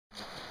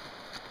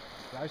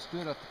I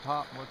stood at the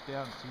top and looked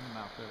down and seen him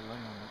out there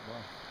laying on that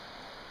bluff.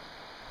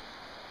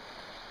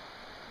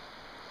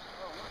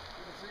 Oh, look,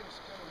 you can see him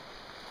skimming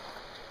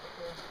up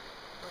there,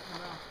 right in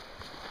the mouth.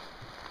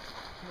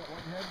 See that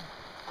white head?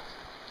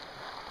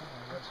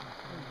 There's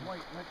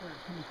white right there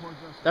coming towards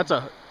us.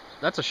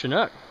 That's a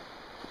Chinook.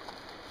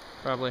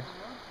 Probably.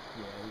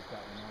 Yeah, he's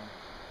got one on.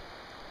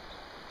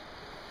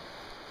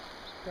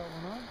 Got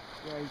one on?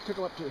 Yeah, he took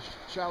him up to the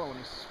shallow and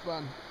he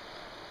spun.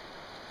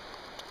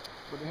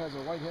 But it has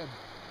a white head.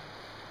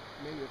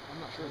 Maybe, I'm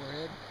not sure.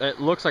 Head.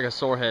 It looks like a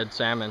sorehead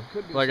salmon.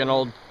 Could be like an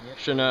old Yep,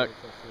 Chinook.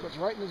 But it's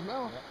right in his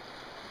mouth. Yep.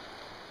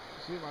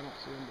 See him? I don't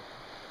see him.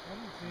 But I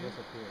don't see him.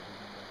 Disappeared.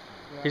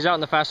 Yeah. He's out in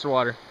the faster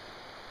water.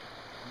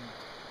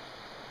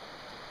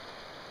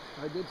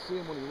 I did see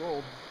him when he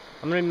rolled.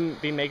 I'm gonna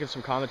be making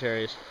some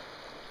commentaries.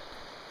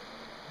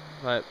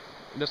 But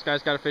this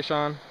guy's got a fish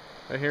on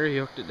right here. He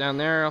hooked it down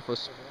there off a,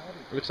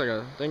 looks like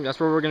a thing. That's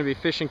where we're gonna be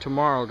fishing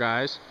tomorrow,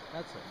 guys.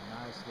 That's a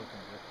nice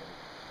looking drifter.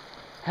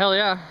 Hell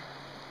yeah.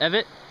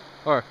 Evet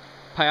or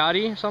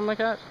Payati or something like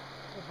that.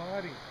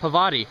 Pavati.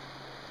 Pavati.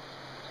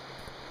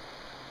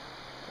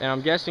 And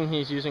I'm guessing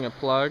he's using a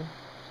plug.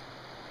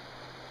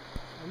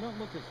 They don't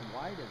look as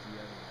wide as the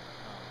other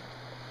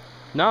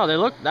one. No, they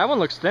look. That one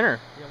looks thinner.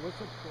 Yeah,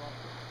 what's up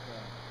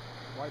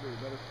Wider,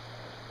 better.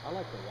 I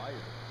like the wider.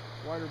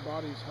 Wider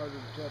body's harder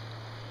to catch.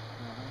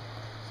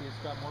 See, it's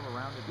got more of a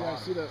rounded Yeah,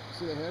 bottom.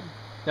 see the head?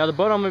 Now the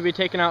boat I'm gonna be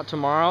taking out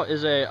tomorrow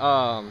is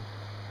a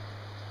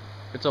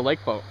it's a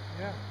lake boat.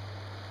 Yeah.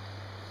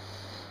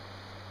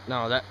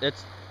 No,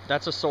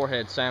 that's a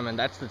sorehead salmon.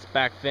 That's its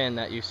back fin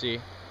that you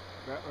see.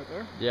 That right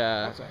there?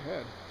 Yeah. That's a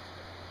head.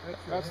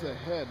 That's the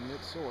head, and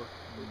it's sore.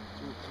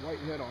 It's a white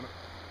head on it.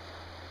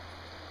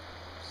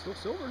 Still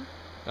silver.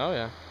 Oh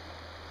yeah.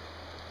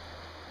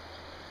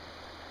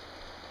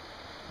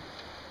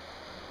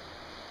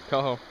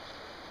 Coho.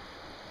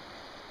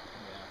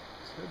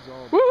 His head's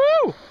all.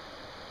 Woohoo!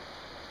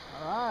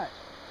 Alright.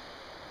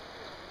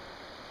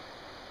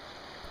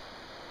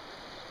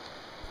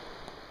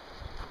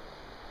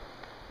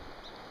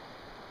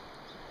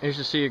 Here's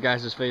to see you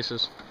guys'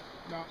 faces.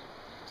 No,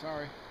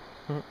 sorry.